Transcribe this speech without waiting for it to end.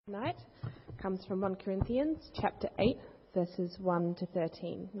tonight comes from 1 Corinthians chapter 8, verses 1 to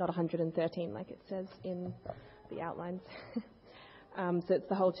 13, not 113 like it says in the outlines. So it's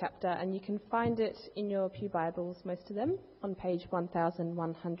the whole chapter, and you can find it in your pew Bibles, most of them, on page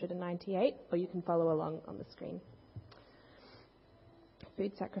 1198, or you can follow along on the screen.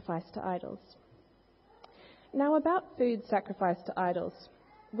 Food sacrificed to idols. Now about food sacrificed to idols,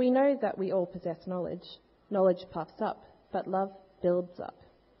 we know that we all possess knowledge. Knowledge puffs up, but love builds up.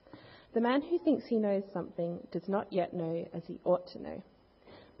 The man who thinks he knows something does not yet know as he ought to know.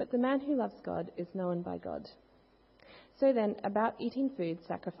 But the man who loves God is known by God. So then, about eating food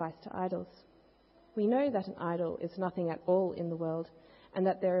sacrificed to idols. We know that an idol is nothing at all in the world, and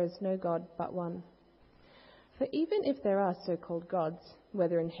that there is no God but one. For even if there are so-called gods,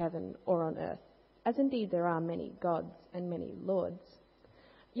 whether in heaven or on earth, as indeed there are many gods and many lords,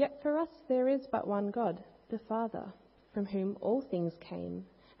 yet for us there is but one God, the Father, from whom all things came,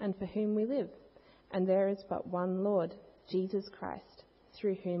 and for whom we live, and there is but one Lord, Jesus Christ,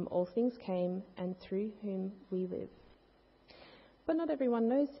 through whom all things came, and through whom we live. But not everyone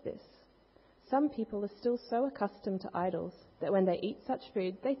knows this. Some people are still so accustomed to idols that when they eat such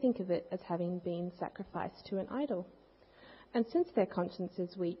food, they think of it as having been sacrificed to an idol. And since their conscience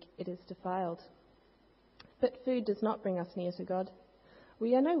is weak, it is defiled. But food does not bring us near to God.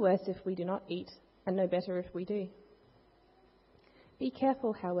 We are no worse if we do not eat, and no better if we do. Be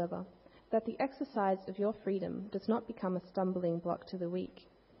careful, however, that the exercise of your freedom does not become a stumbling block to the weak.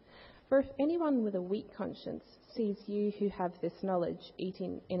 For if anyone with a weak conscience sees you who have this knowledge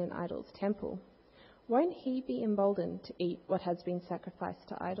eating in an idol's temple, won't he be emboldened to eat what has been sacrificed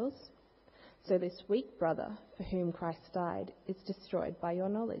to idols? So this weak brother, for whom Christ died, is destroyed by your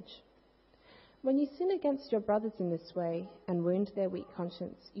knowledge. When you sin against your brothers in this way and wound their weak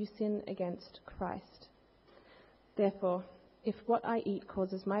conscience, you sin against Christ. Therefore, if what I eat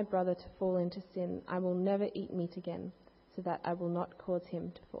causes my brother to fall into sin, I will never eat meat again, so that I will not cause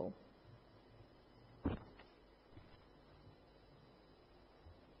him to fall.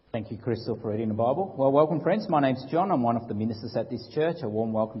 Thank you, Crystal, for reading the Bible. Well, welcome, friends. My name's John. I'm one of the ministers at this church. A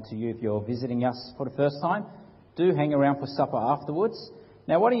warm welcome to you if you're visiting us for the first time. Do hang around for supper afterwards.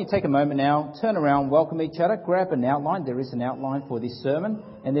 Now, why don't you take a moment now, turn around, welcome each other, grab an outline. There is an outline for this sermon,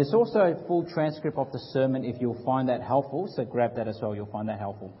 and there's also a full transcript of the sermon if you'll find that helpful. So grab that as well. You'll find that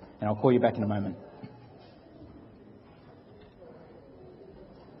helpful. And I'll call you back in a moment.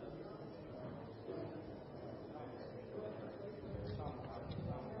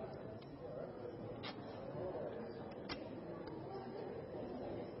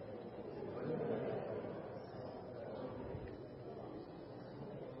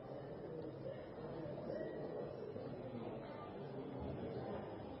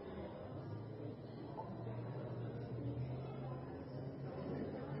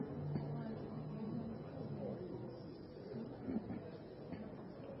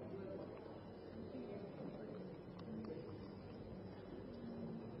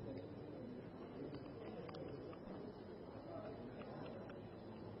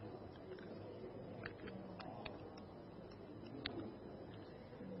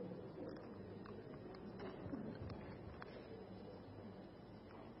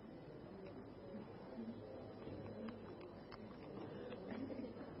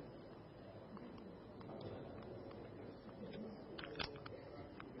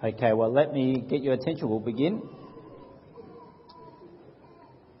 Okay, well, let me get your attention. We'll begin.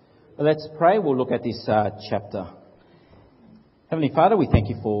 Well, let's pray. We'll look at this chapter. Heavenly Father, we thank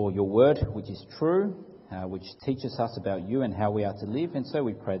you for your word, which is true, which teaches us about you and how we are to live. And so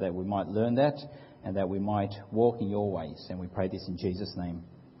we pray that we might learn that and that we might walk in your ways. And we pray this in Jesus' name.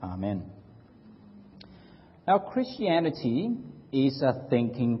 Amen. Our Christianity is a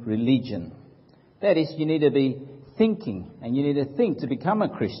thinking religion. That is, you need to be thinking, and you need to think to become a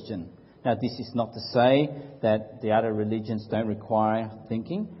Christian. Now, this is not to say that the other religions don't require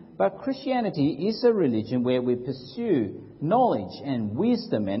thinking, but Christianity is a religion where we pursue knowledge and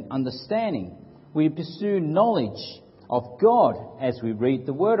wisdom and understanding. We pursue knowledge of God as we read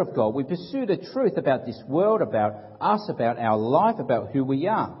the Word of God. We pursue the truth about this world, about us, about our life, about who we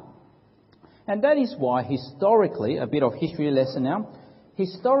are. And that is why historically, a bit of history lesson now,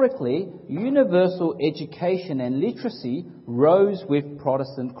 historically, universal education and literacy rose with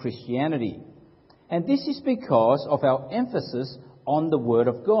Protestant Christianity. And this is because of our emphasis on the Word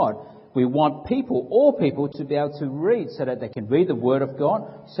of God. We want people, all people, to be able to read so that they can read the Word of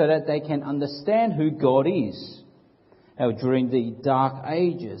God, so that they can understand who God is. Now, during the Dark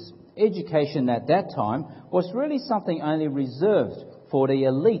Ages, education at that time was really something only reserved for the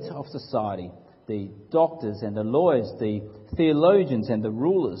elite of society. The doctors and the lawyers, the theologians and the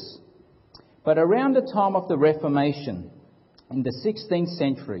rulers. But around the time of the Reformation, in the 16th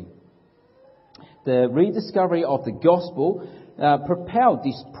century, the rediscovery of the gospel propelled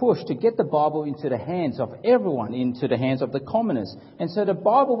this push to get the Bible into the hands of everyone, into the hands of the commoners. And so the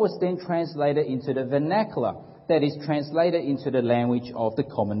Bible was then translated into the vernacular, that is, translated into the language of the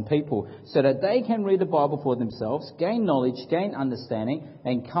common people, so that they can read the Bible for themselves, gain knowledge, gain understanding,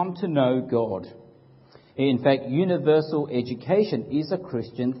 and come to know God. In fact, universal education is a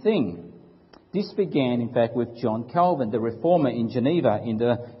Christian thing. This began, in fact, with John Calvin, the reformer in Geneva in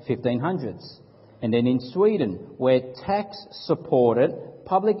the 1500s. And then in Sweden, where tax-supported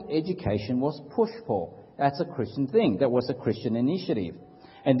public education was pushed for. That's a Christian thing. That was a Christian initiative.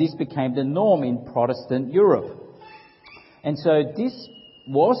 And this became the norm in Protestant Europe. And so this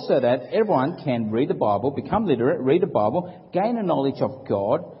was so that everyone can read the Bible, become literate, read the Bible, gain a knowledge of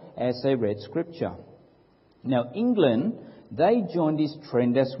God as they read Scripture. Now, England, they joined this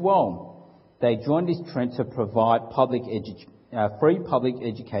trend as well. They joined this trend to provide free public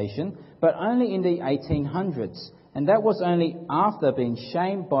education, but only in the 1800s. And that was only after being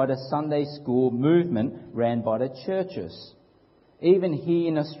shamed by the Sunday school movement ran by the churches. Even here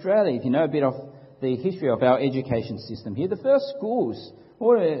in Australia, if you know a bit of the history of our education system here, the first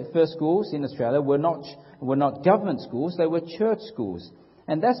schools in Australia were not government schools, they were church schools.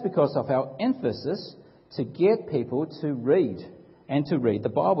 And that's because of our emphasis to get people to read and to read the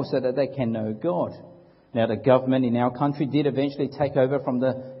Bible so that they can know God. Now, the government in our country did eventually take over from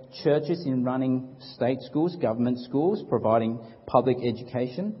the churches in running state schools, government schools, providing public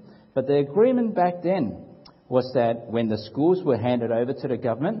education. But the agreement back then was that when the schools were handed over to the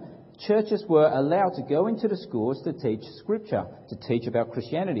government, churches were allowed to go into the schools to teach Scripture, to teach about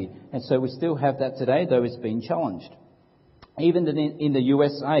Christianity. And so we still have that today, though it's been challenged. Even in the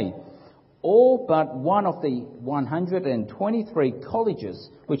USA, all but one of the 123 colleges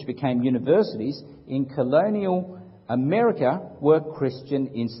which became universities in colonial America were Christian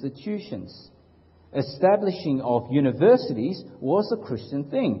institutions. Establishing of universities was a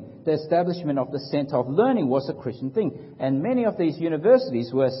Christian thing. The establishment of the Centre of Learning was a Christian thing. And many of these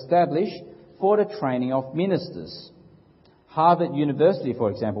universities were established for the training of ministers. Harvard University,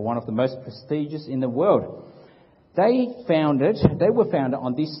 for example, one of the most prestigious in the world, they were founded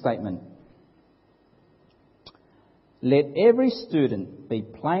on this statement: "Let every student be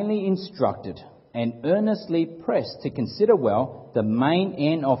plainly instructed and earnestly pressed to consider well the main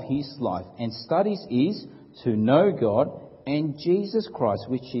end of his life and studies is to know God and Jesus Christ,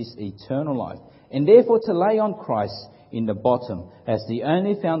 which is eternal life, and therefore to lay on Christ in the bottom as the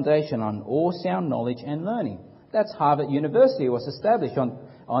only foundation on all sound knowledge and learning." That's Harvard University. It was established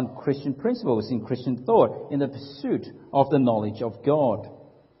on Christian principles, in Christian thought, in the pursuit of the knowledge of God.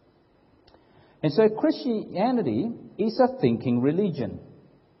 And so Christianity is a thinking religion.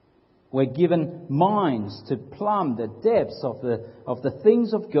 We're given minds to plumb the depths of the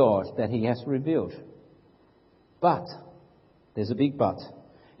things of God that He has revealed. But, there's a big but.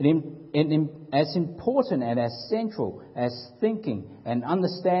 And as important and as central as thinking and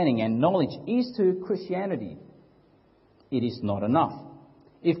understanding and knowledge is to Christianity, it is not enough.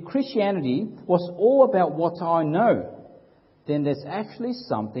 If Christianity was all about what I know, then there's actually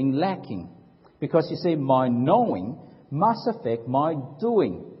something lacking. Because you see, my knowing must affect my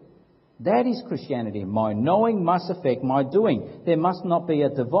doing. That is Christianity. My knowing must affect my doing. There must not be a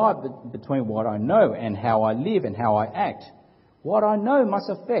divide between what I know and how I live and how I act. What I know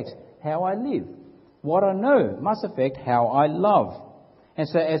must affect how I live. What I know must affect how I love. And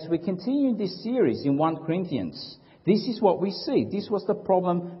so as we continue this series in 1 Corinthians, this is what we see. This was the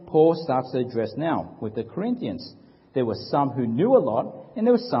problem Paul starts to address now with the Corinthians. There were some who knew a lot and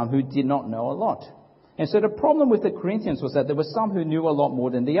there were some who did not know a lot. And so the problem with the Corinthians was that there were some who knew a lot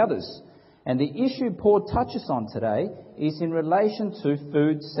more than the others. And the issue Paul touches on today is in relation to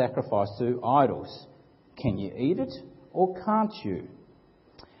food sacrificed to idols. Can you eat it or can't you?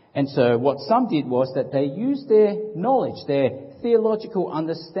 And so what some did was that they used their knowledge, their theological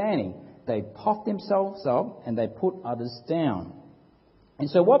understanding. They puffed themselves up and they put others down. And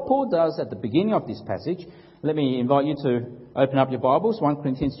so what Paul does at the beginning of this passage, let me invite you to open up your Bibles, 1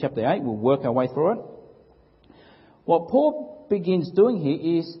 Corinthians chapter 8. We'll work our way through it. What Paul begins doing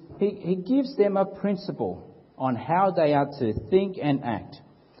here is he gives them a principle on how they are to think and act.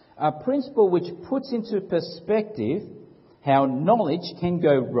 A principle which puts into perspective how knowledge can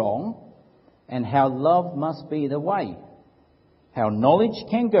go wrong and how love must be the way. How knowledge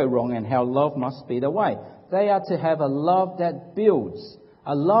can go wrong and how love must be the way. They are to have a love that builds.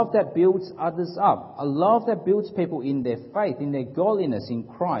 A love that builds others up. A love that builds people in their faith, in their godliness in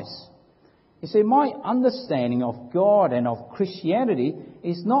Christ. You see, my understanding of God and of Christianity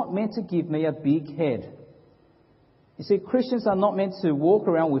is not meant to give me a big head. You see, Christians are not meant to walk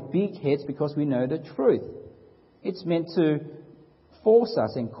around with big heads because we know the truth. It's meant to force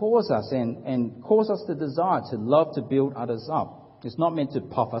us and cause us the desire to love to build others up. It's not meant to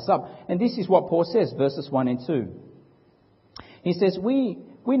puff us up. And this is what Paul says, verses 1 and 2. He says, we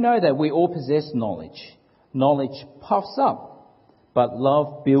know that we all possess knowledge. Knowledge puffs up, but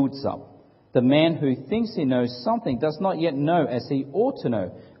love builds up. The man who thinks he knows something does not yet know as he ought to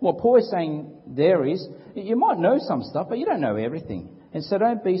know. What Paul is saying there is, you might know some stuff, but you don't know everything. And so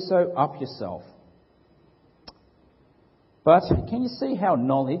don't be so up yourself. But can you see how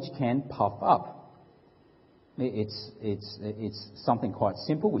knowledge can puff up? It's something quite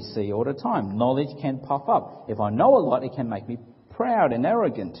simple. We see all the time. Knowledge can puff up. If I know a lot, it can make me proud and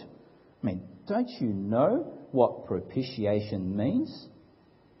arrogant. I mean, don't you know what propitiation means?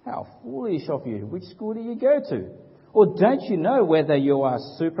 How foolish of you. Which school do you go to? Or don't you know whether you are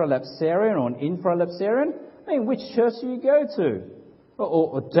supralapsarian or an infralapsarian? I mean, which church do you go to?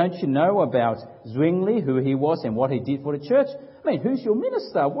 Or don't you know about Zwingli, who he was and what he did for the church? I mean, who's your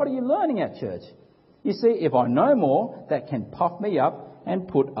minister? What are you learning at church? You see, if I know more, that can puff me up and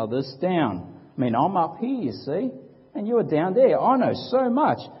put others down. I mean, I'm up here, you see, and you're down there. I know so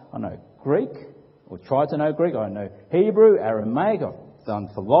much. I know Greek, or try to know Greek. I know Hebrew, Aramaic. I've done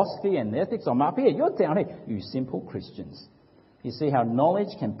philosophy and ethics. I'm up here. You're down here. You simple Christians. You see how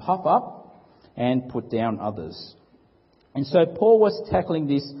knowledge can puff up and put down others. And so Paul was tackling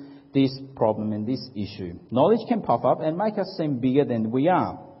this problem and this issue. Knowledge can puff up and make us seem bigger than we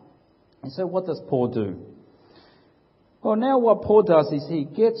are. And so what does Paul do? Well, now what Paul does is he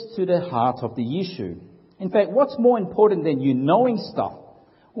gets to the heart of the issue. In fact, what's more important than you knowing stuff?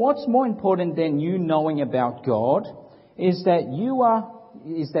 What's more important than you knowing about God is that you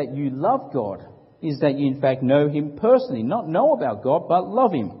love God, is that you in fact know Him personally, not know about God, but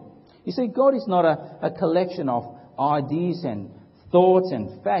love Him. You see, God is not a collection of ideas and thoughts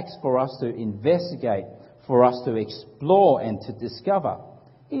and facts for us to investigate, for us to explore and to discover.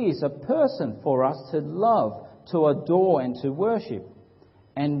 He is a person for us to love, to adore and to worship.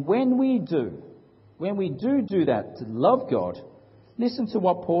 And when we do that, to love God, listen to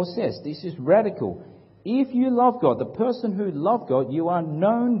what Paul says. This is radical. If you love God, the person who loves God, you are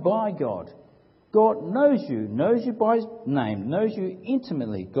known by God. God knows you by name, knows you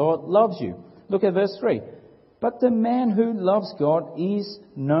intimately. God loves you. Look at verse 3. But the man who loves God is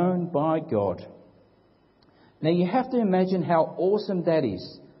known by God. Now you have to imagine how awesome that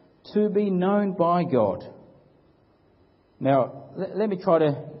is, to be known by God. Now, let me try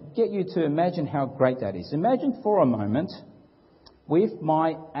to get you to imagine how great that is. Imagine for a moment, with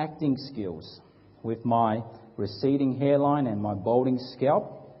my acting skills, with my receding hairline and my balding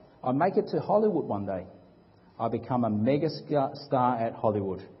scalp, I make it to Hollywood one day. I become a mega star at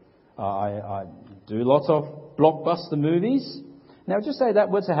Hollywood. I do lots of blockbuster movies. Now, just say that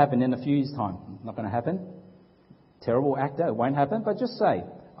were to happen in a few years' time. Not going to happen. Terrible actor, it won't happen. But just say,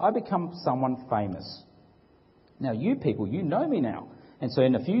 I become someone famous. Now, you people, you know me now. And so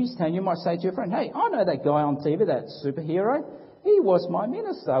in a few years' time, you might say to your friend, hey, I know that guy on TV, that superhero. He was my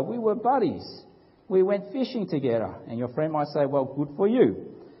minister. We were buddies. We went fishing together. And your friend might say, well, good for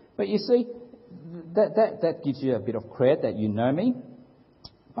you. But you see, that gives you a bit of credit that you know me.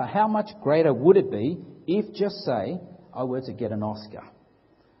 But how much greater would it be if, just say, I were to get an Oscar?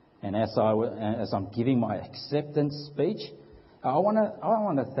 And as I'm giving my acceptance speech, I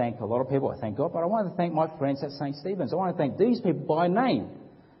want to thank a lot of people. I thank God, but I want to thank my friends at St. Stephen's. I want to thank these people by name.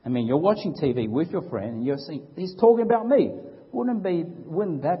 I mean, you're watching TV with your friend and you're seeing, he's talking about me. Wouldn't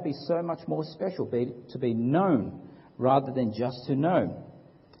that be so much more special, to be known rather than just to know?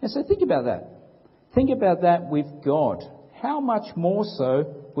 And so think about that. Think about that with God. How much more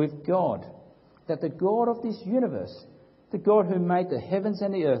so with God? That the God of this universe, the God who made the heavens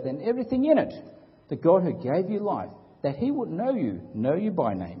and the earth and everything in it, the God who gave you life, that He would know you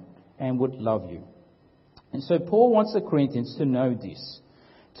by name, and would love you. And so Paul wants the Corinthians to know this.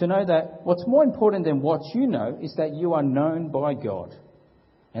 To know that what's more important than what you know is that you are known by God.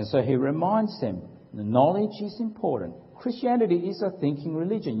 And so he reminds them, the knowledge is important. Christianity is a thinking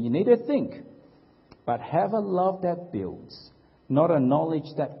religion. You need to think. But have a love that builds, not a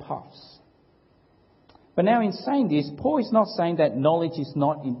knowledge that puffs. But now in saying this, Paul is not saying that knowledge is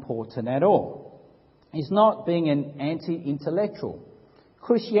not important at all. He's not being an anti-intellectual.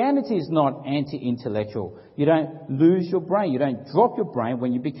 Christianity is not anti-intellectual. You don't lose your brain. You don't drop your brain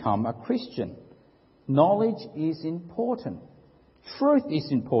when you become a Christian. Knowledge is important. Truth is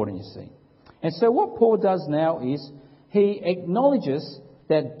important, you see. And so what Paul does now is he acknowledges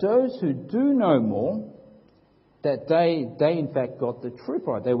that those who do know more, that they in fact got the truth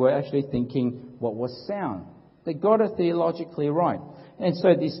right. They were actually thinking what was sound. They got it theologically right. And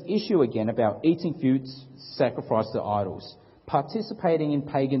so this issue again about eating foods sacrificed to idols, participating in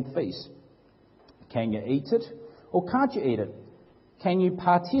pagan feasts. Can you eat it or can't you eat it? Can you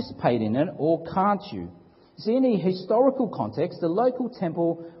participate in it or can't you? See, in a historical context, the local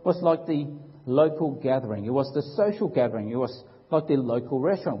temple was like the local gathering. It was the social gathering. It was like the local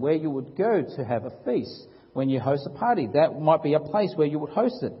restaurant where you would go to have a feast. When you host a party, that might be a place where you would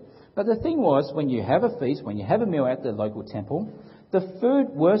host it. But the thing was, when you have a feast, when you have a meal at the local temple, the food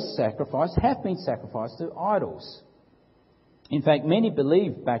was sacrificed, have been sacrificed to idols. In fact, many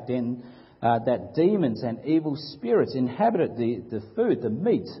believed back then that demons and evil spirits inhabited the food, the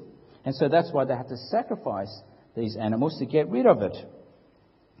meat. And so that's why they had to sacrifice these animals to get rid of it.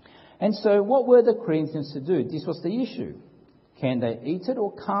 And so what were the Corinthians to do? This was the issue. Can they eat it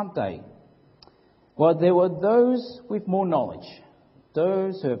or can't they? Well, there were those with more knowledge,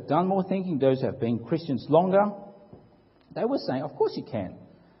 those who have done more thinking, those who have been Christians longer. They were saying, of course you can.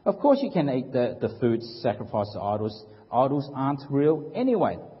 Of course you can eat the food sacrificed to idols. Idols aren't real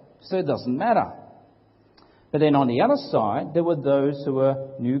anyway, so it doesn't matter. But then on the other side, there were those who were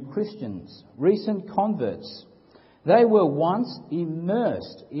new Christians, recent converts. They were once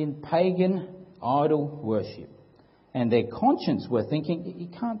immersed in pagan idol worship. And their conscience were thinking, you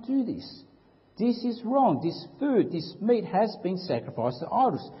can't do this. This is wrong. This food, this meat has been sacrificed to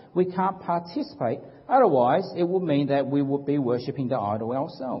idols. We can't participate. Otherwise, it would mean that we would be worshipping the idol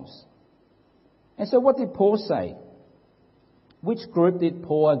ourselves. And so what did Paul say? Which group did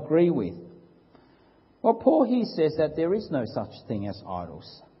Paul agree with? Well, Paul here says that there is no such thing as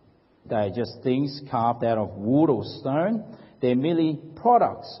idols. They are just things carved out of wood or stone. They're merely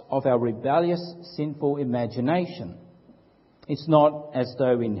products of our rebellious, sinful imagination. It's not as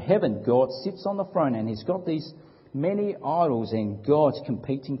though in heaven God sits on the throne and he's got these many idols and gods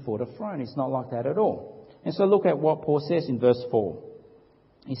competing for the throne. It's not like that at all. And so look at what Paul says in verse 4.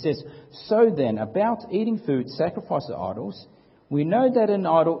 He says, "So then, about eating food sacrificed to idols, we know that an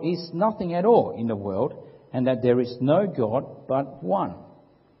idol is nothing at all in the world, and that there is no God but one.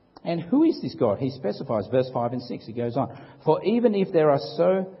 And who is this God?" He specifies, verse 5 and 6. He goes on, "For even if there are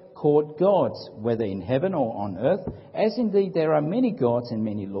so-called gods, whether in heaven or on earth, as indeed there are many gods and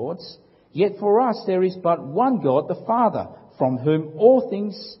many lords, yet for us there is but one God, the Father, from whom all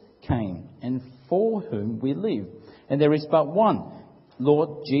things came, and for whom we live. And there is but one,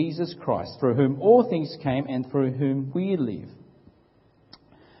 Lord Jesus Christ, through whom all things came and through whom we live."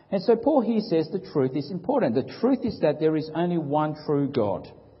 And so Paul here says the truth is important. The truth is that there is only one true God,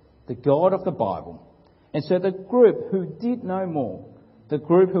 the God of the Bible. And so the group who did know more, the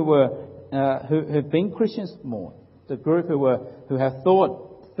group who have been Christians more, the group who have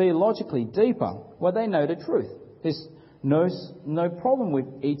thought theologically deeper, well, they know the truth. There's no problem with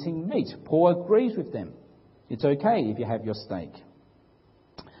eating meat. Paul agrees with them. It's okay if you have your steak.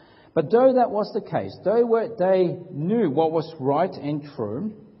 But though that was the case, though they knew what was right and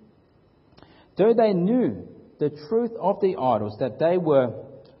true, though they knew the truth of the idols, that they were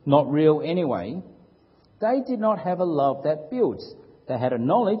not real anyway, they did not have a love that builds. They had a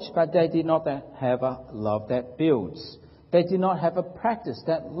knowledge, but they did not have a love that builds. They did not have a practice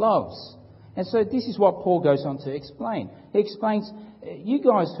that loves. And so this is what Paul goes on to explain. He explains, you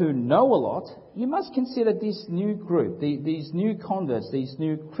guys who know a lot, you must consider this new group, these new converts, these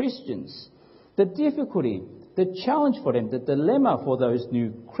new Christians. The difficulty, the challenge for them, the dilemma for those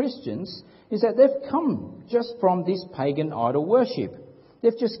new Christians is that they've come just from this pagan idol worship.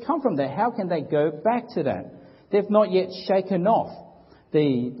 They've just come from there. How can they go back to that? They've not yet shaken off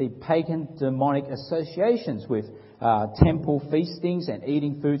the pagan demonic associations with temple feastings and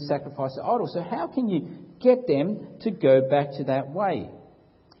eating food sacrificed to idols. So how can you get them to go back to that way?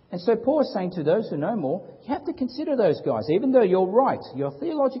 And so Paul is saying to those who know more, you have to consider those guys. Even though you're right, you're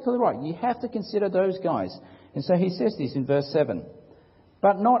theologically right, you have to consider those guys. And so he says this in verse 7.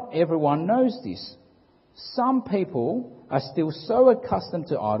 "But not everyone knows this. Some people are still so accustomed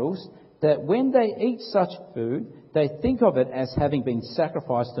to idols that when they eat such food, they think of it as having been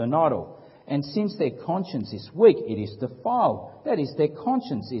sacrificed to an idol. And since their conscience is weak, it is defiled." That is, their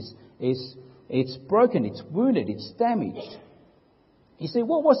conscience is broken, it's wounded, it's damaged. You see,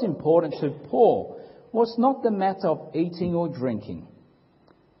 what was important to Paul was not the matter of eating or drinking.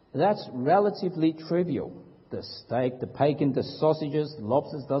 That's relatively trivial. The steak, the bacon, the sausages, the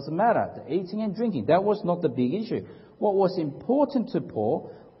lobsters, doesn't matter. The eating and drinking, that was not the big issue. What was important to Paul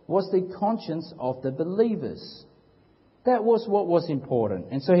was the conscience of the believers. That was what was important.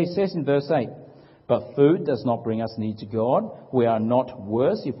 And so he says in verse 8, But food does not bring us near to God. We are not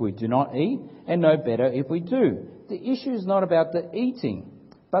worse if we do not eat, and no better if we do. The issue is not about the eating,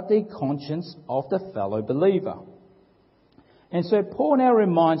 but the conscience of the fellow believer. And so Paul now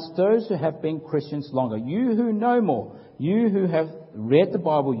reminds those who have been Christians longer, you who know more, you who have read the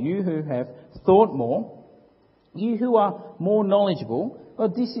Bible, you who have thought more, you who are more knowledgeable, well,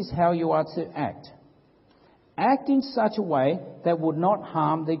 this is how you are to act. Act in such a way that would not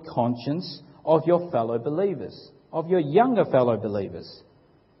harm the conscience of your fellow believers, of your younger fellow believers.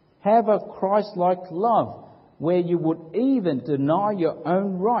 Have a Christ-like love where you would even deny your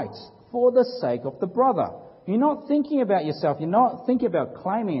own rights for the sake of the brother. You're not thinking about yourself. You're not thinking about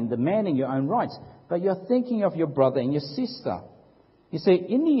claiming and demanding your own rights, but you're thinking of your brother and your sister. You see,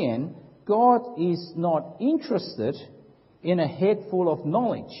 in the end, God is not interested in a head full of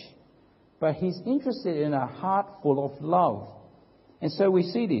knowledge, but He's interested in a heart full of love. And so we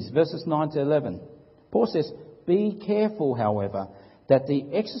see this, verses 9 to 11. Paul says, "Be careful, however, that the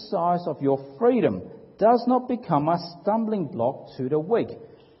exercise of your freedom does not become a stumbling block to the weak."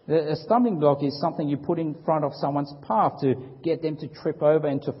 A stumbling block is something you put in front of someone's path to get them to trip over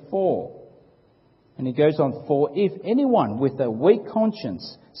and to fall. And he goes on, "For if anyone with a weak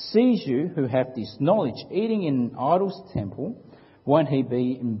conscience sees you who have this knowledge eating in an idol's temple, won't he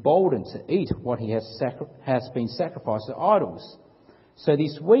be emboldened to eat what he has been sacrificed to idols? So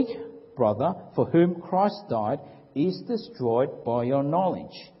this weak brother for whom Christ died is destroyed by your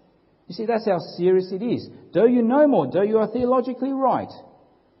knowledge." You see, that's how serious it is. Though you know more, though you are theologically right,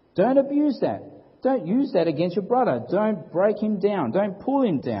 don't abuse that. Don't use that against your brother. Don't break him down. Don't pull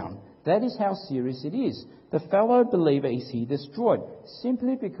him down. That is how serious it is. The fellow believer is here destroyed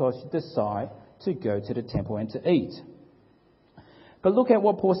simply because you decide to go to the temple and to eat. But look at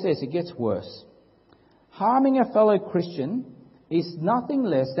what Paul says. It gets worse. Harming a fellow Christian is nothing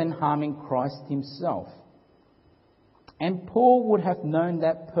less than harming Christ Himself. And Paul would have known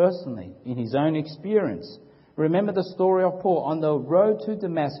that personally in his own experience. Remember the story of Paul on the road to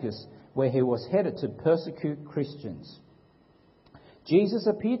Damascus, where he was headed to persecute Christians. Jesus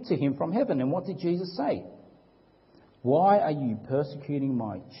appeared to him from heaven, and what did Jesus say? "Why are you persecuting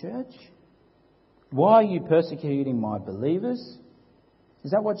my church? Why are you persecuting my believers?"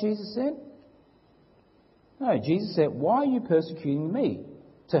 Is that what Jesus said? No, Jesus said, "Why are you persecuting me?"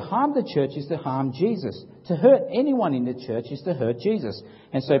 To harm the church is to harm Jesus. To hurt anyone in the church is to hurt Jesus.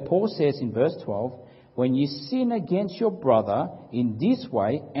 And so Paul says in verse 12, "When you sin against your brother in this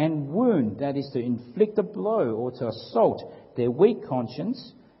way and wound," that is to inflict a blow or to assault their weak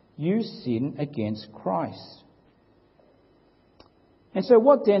conscience, "you sin against Christ." And so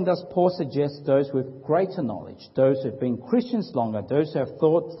what then does Paul suggest those with greater knowledge, those who have been Christians longer, those who have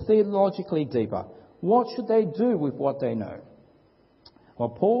thought theologically deeper, what should they do with what they know? Well,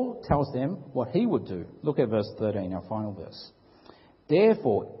 Paul tells them what he would do. Look at verse 13, our final verse.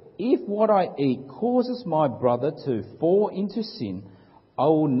 "Therefore, if what I eat causes my brother to fall into sin, I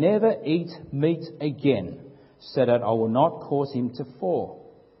will never eat meat again, so that I will not cause him to fall."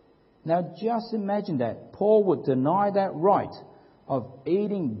 Now just imagine that. Paul would deny that right of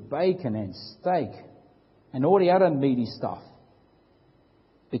eating bacon and steak and all the other meaty stuff.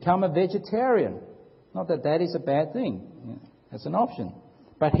 Become a vegetarian. Not that that is a bad thing. That's an option.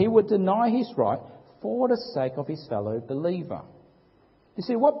 But he would deny his right for the sake of his fellow believer. You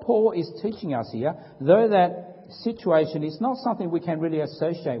see, what Paul is teaching us here, though that situation is not something we can really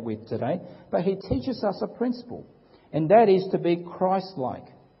associate with today, but he teaches us a principle, and that is to be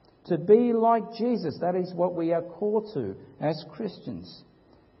Christ-like, to be like Jesus. That is what we are called to as Christians.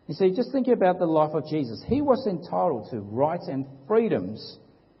 You see, just think about the life of Jesus. He was entitled to rights and freedoms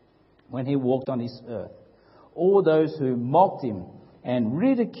when he walked on this earth. All those who mocked him and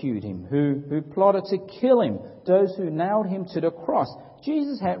ridiculed him, who plotted to kill him, those who nailed him to the cross.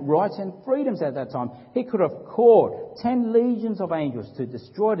 Jesus had rights and freedoms at that time. He could have called 10 legions of angels to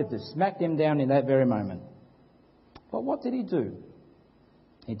destroy them, to smack them down in that very moment. But what did he do?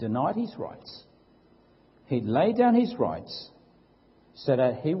 He denied his rights. He laid down his rights so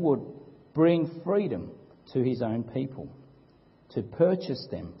that he would bring freedom to his own people, to purchase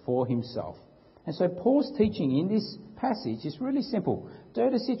them for himself. And so Paul's teaching in this passage is really simple.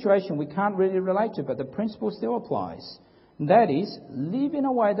 Though the situation we can't really relate to, but the principle still applies. And that is, live in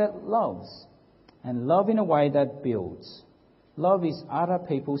a way that loves, and love in a way that builds. Love is other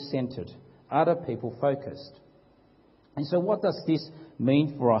people-centered, other people-focused. And so what does this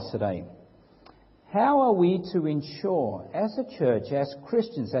mean for us today? How are we to ensure, as a church, as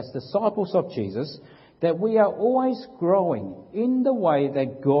Christians, as disciples of Jesus, that we are always growing in the way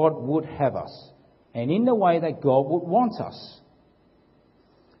that God would have us and in the way that God would want us?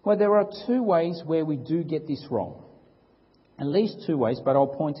 Well, there are two ways where we do get this wrong. At least two ways, but I'll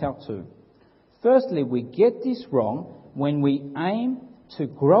point out two. Firstly, we get this wrong when we aim to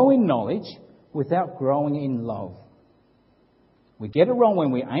grow in knowledge without growing in love. We get it wrong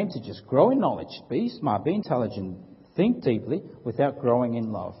when we aim to just grow in knowledge, be smart, be intelligent, think deeply, without growing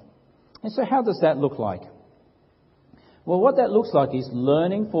in love. And so how does that look like? Well, what that looks like is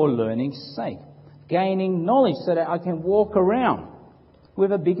learning for learning's sake, gaining knowledge so that I can walk around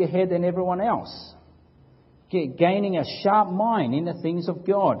with a bigger head than everyone else, gaining a sharp mind in the things of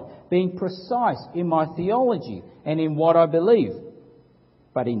God, being precise in my theology and in what I believe.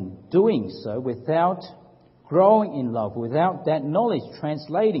 But in doing so, without growing in love, without that knowledge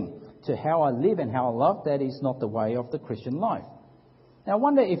translating to how I live and how I love, that is not the way of the Christian life. Now, I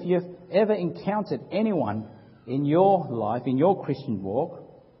wonder if you've ever encountered anyone in your life, in your Christian walk,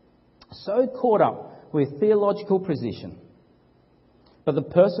 so caught up with theological precision, but the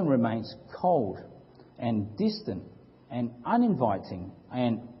person remains cold and distant and uninviting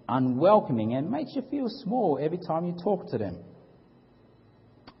and unwelcoming and makes you feel small every time you talk to them.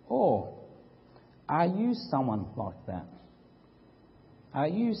 Or are you someone like that? Are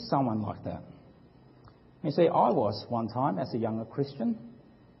you someone like that? You see, I was one time as a younger Christian.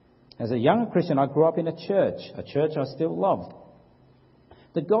 As a younger Christian, I grew up in a church I still love.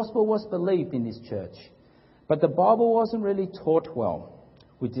 The gospel was believed in this church, but the Bible wasn't really taught well.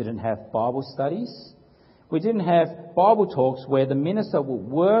 We didn't have Bible studies. We didn't have Bible talks where the minister would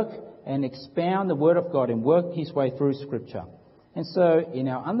work and expound the Word of God and work his way through Scripture. And so in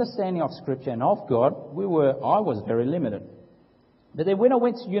our understanding of Scripture and of God, I was very limited. But then when I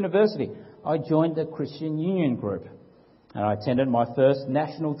went to university, I joined the Christian Union group. And I attended my first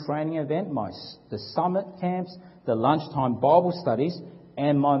national training event, the summit camps, the lunchtime Bible studies,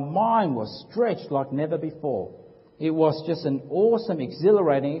 and my mind was stretched like never before. It was just an awesome,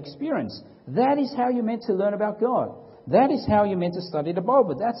 exhilarating experience. That is how you're meant to learn about God. That is how you're meant to study the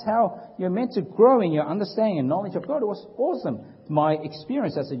Bible. That's how you're meant to grow in your understanding and knowledge of God. It was awesome. My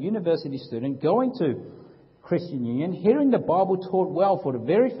experience as a university student, going to Christian Union, hearing the Bible taught well for the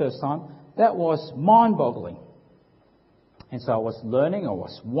very first time, that was mind-boggling. And so I was learning, I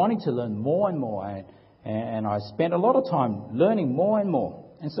was wanting to learn more and more, and I spent a lot of time learning more and more.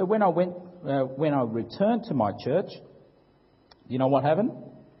 And so when I returned to my church, you know what happened?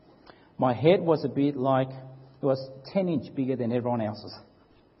 My head was a bit like, it was 10 inches bigger than everyone else's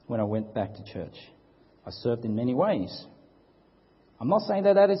when I went back to church. I served in many ways. I'm not saying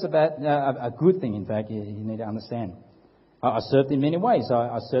that is a good thing, in fact, you need to understand. I served in many ways.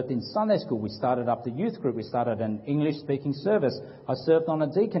 I served in Sunday school. We started up the youth group. We started an English-speaking service. I served on a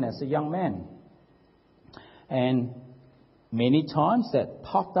deacon as a young man. And many times that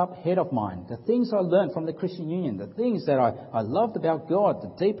puffed up head of mine, the things I learned from the Christian Union, the things that I loved about God,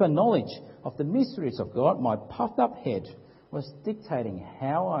 the deeper knowledge of the mysteries of God, my puffed up head was dictating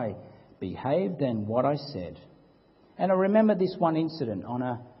how I behaved and what I said. And I remember this one incident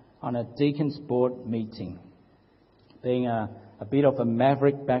on a deacon's board meeting. Being a bit of a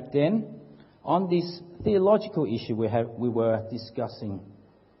maverick back then, on this theological issue we were discussing,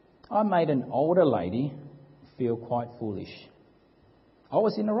 I made an older lady feel quite foolish. I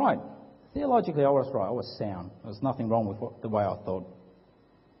was in the right. Theologically, I was right. I was sound. There was nothing wrong with the way I thought.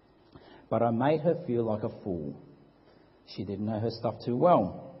 But I made her feel like a fool. She didn't know her stuff too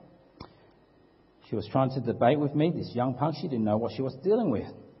well. She was trying to debate with me, this young punk. She didn't know what she was dealing with.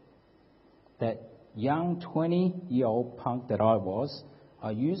 That young 20-year-old punk that I was,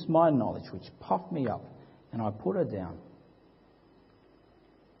 I used my knowledge, which puffed me up, and I put her down.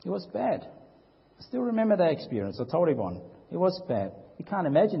 It was bad. I still remember that experience. I told everyone, it was bad. You can't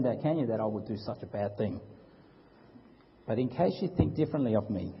imagine that, can you, that I would do such a bad thing? But in case you think differently of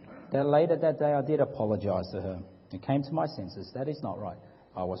me, that later that day I did apologise to her. It came to my senses. That is not right.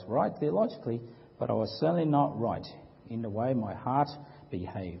 I was right theologically, but I was certainly not right in the way my heart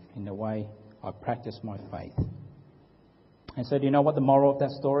behaved, in the way I practiced my faith. And so do you know what the moral of that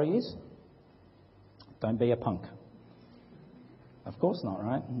story is? Don't be a punk. Of course not,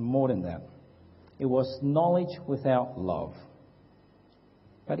 right? More than that. It was knowledge without love.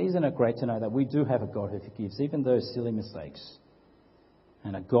 But isn't it great to know that we do have a God who forgives even those silly mistakes,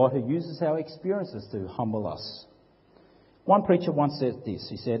 and a God who uses our experiences to humble us? One preacher once said this.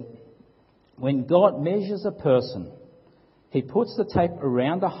 He said, when God measures a person, he puts the tape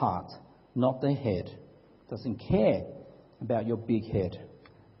around the heart, not the head. Doesn't care about your big head,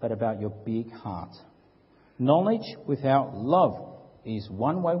 but about your big heart. Knowledge without love is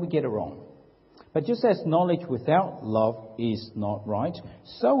one way we get it wrong. But just as knowledge without love is not right,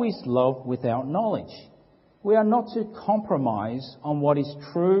 so is love without knowledge. We are not to compromise on what is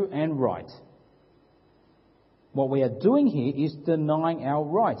true and right. What we are doing here is denying our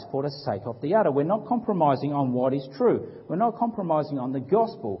rights for the sake of the other. We're not compromising on what is true. We're not compromising on the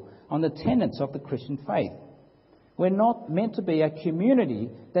gospel, on the tenets of the Christian faith. We're not meant to be a community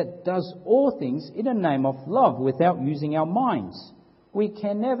that does all things in the name of love without using our minds. We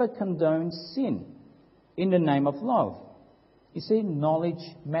can never condone sin in the name of love. You see, knowledge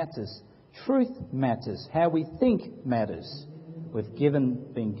matters. Truth matters. How we think matters. We've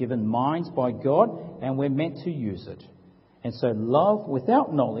been given minds by God, and we're meant to use it. And so love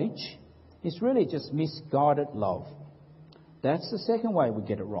without knowledge is really just misguided love. That's the second way we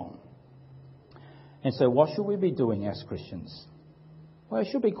get it wrong. And so what should we be doing as Christians? Well, it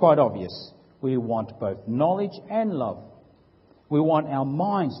should be quite obvious. We want both knowledge and love. We want our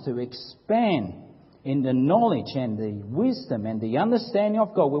minds to expand in the knowledge and the wisdom and the understanding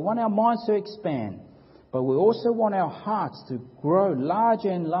of God. We want our minds to expand. But we also want our hearts to grow larger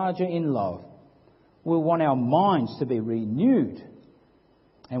and larger in love. We want our minds to be renewed.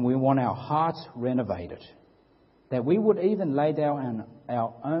 And we want our hearts renovated. That we would even lay down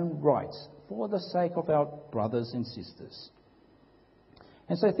our own rights for the sake of our brothers and sisters.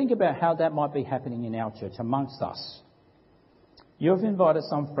 And so think about how that might be happening in our church amongst us. You've invited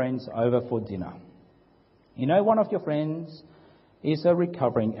some friends over for dinner. You know one of your friends is a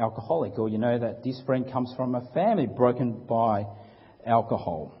recovering alcoholic, or you know that this friend comes from a family broken by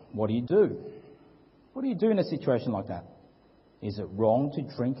alcohol. What do you do? What do you do in a situation like that? Is it wrong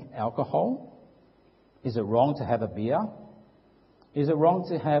to drink alcohol? Is it wrong to have a beer? Is it wrong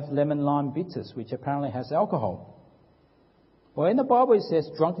to have lemon lime bitters, which apparently has alcohol? Well, in the Bible it says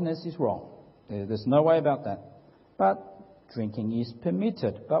drunkenness is wrong. There's no way about that. But drinking is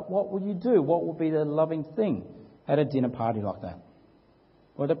permitted. But what would you do? What would be the loving thing at a dinner party like that?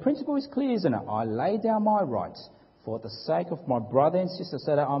 Well, the principle is clear, isn't it? I lay down my rights for the sake of my brother and sister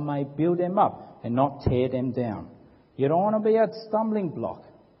so that I may build them up and not tear them down. You don't want to be a stumbling block.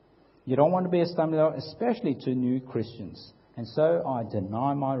 You don't want to be a stumbling block, especially to new Christians. And so I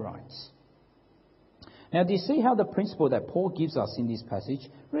deny my rights. Now, do you see how the principle that Paul gives us in this passage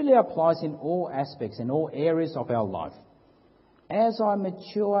really applies in all aspects, in all areas of our life? As I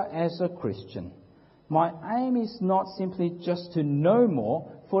mature as a Christian, my aim is not simply just to know more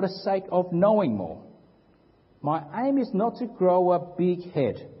for the sake of knowing more. My aim is not to grow a big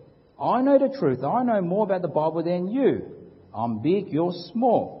head. I know the truth. I know more about the Bible than you. I'm big, you're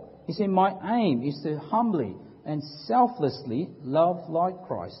small. You see, my aim is to humbly and selflessly love like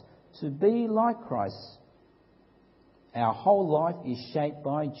Christ, to be like Christ. Our whole life is shaped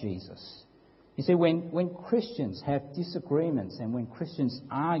by Jesus. You see, when Christians have disagreements and when Christians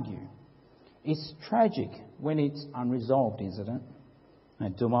argue, it's tragic when it's unresolved, isn't it?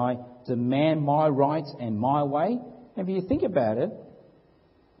 And do I demand my rights and my way? And if you think about it,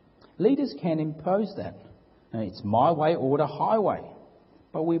 leaders can impose that. And it's my way or the highway.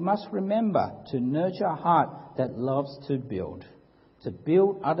 But we must remember to nurture a heart that loves to build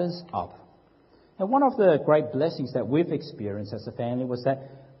others up. And one of the great blessings that we've experienced as a family was that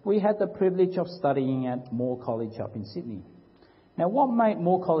we had the privilege of studying at Moore College up in Sydney. Now, what made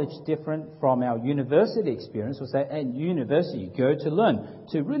Moore College different from our university experience was that at university you go to learn,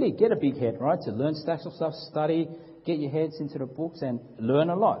 to really get a big head, right? To learn stacks of stuff, study, get your heads into the books and learn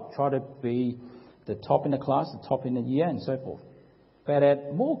a lot. Try to be the top in the class, the top in the year and so forth. But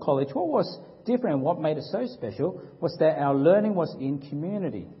at Moore College, what was different and what made it so special was that our learning was in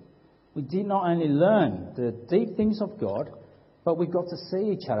community. We did not only learn the deep things of God, but we got to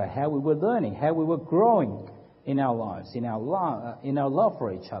see each other, how we were learning, how we were growing in our lives, in our love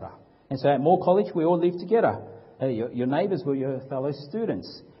for each other. And so at Moore College, we all lived together. Your neighbours were your fellow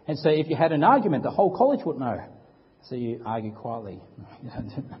students. And so if you had an argument, the whole college would know. So you argue quietly.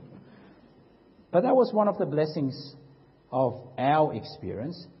 But that was one of the blessings of our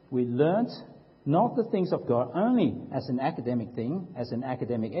experience. We learnt not the things of God only as an academic thing, as an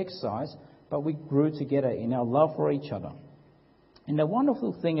academic exercise, but we grew together in our love for each other. And the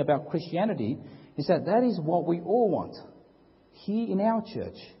wonderful thing about Christianity is that is what we all want here in our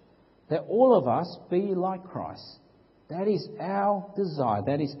church, that all of us be like Christ. That is our desire,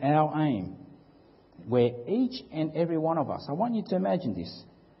 that is our aim, where each and every one of us, I want you to imagine this,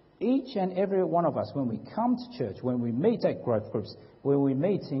 each and every one of us, when we come to church, when we meet at growth groups, when we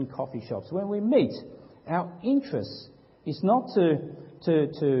meet in coffee shops, when we meet, our interest is not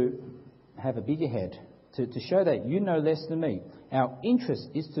to have a bigger head, to show that you know less than me. Our interest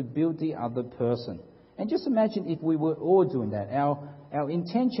is to build the other person. And just imagine if we were all doing that. Our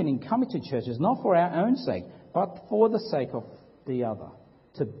intention in coming to church is not for our own sake, but for the sake of the other.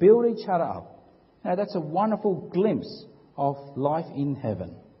 To build each other up. Now, that's a wonderful glimpse of life in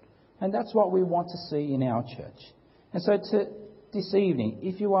heaven. And that's what we want to see in our church. And so this evening,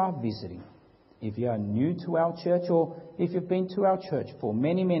 if you are visiting, if you are new to our church, or if you've been to our church for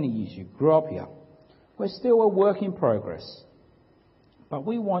many, many years, you grew up here, we're still a work in progress. But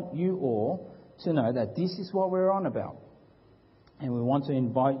we want you all to know that this is what we're on about. And we want to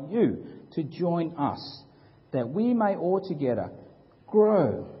invite you to join us, that we may all together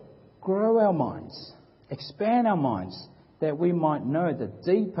grow our minds, expand our minds, that we might know the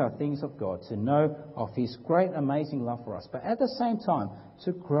deeper things of God, to know of His great, amazing love for us. But at the same time,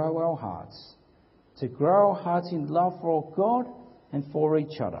 to grow our hearts in love for God and for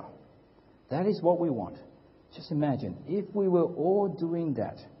each other. That is what we want. Just imagine, if we were all doing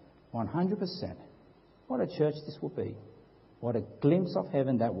that 100%, what a church this would be. What a glimpse of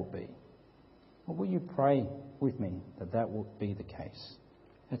heaven that would be. Well, will you pray with me that that would be the case?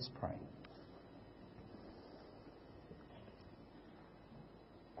 Let's pray.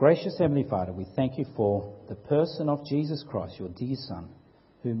 Gracious Heavenly Father, we thank you for the person of Jesus Christ, your dear Son,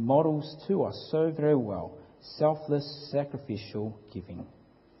 who models to us so very well selfless, sacrificial giving.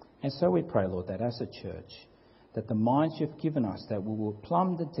 And so we pray, Lord, that as a church, that the minds you've given us, that we will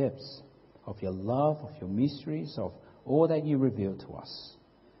plumb the depths of your love, of your mysteries, of all that you reveal to us,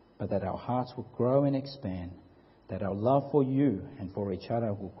 but that our hearts will grow and expand, that our love for you and for each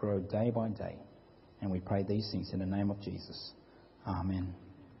other will grow day by day. And we pray these things in the name of Jesus. Amen.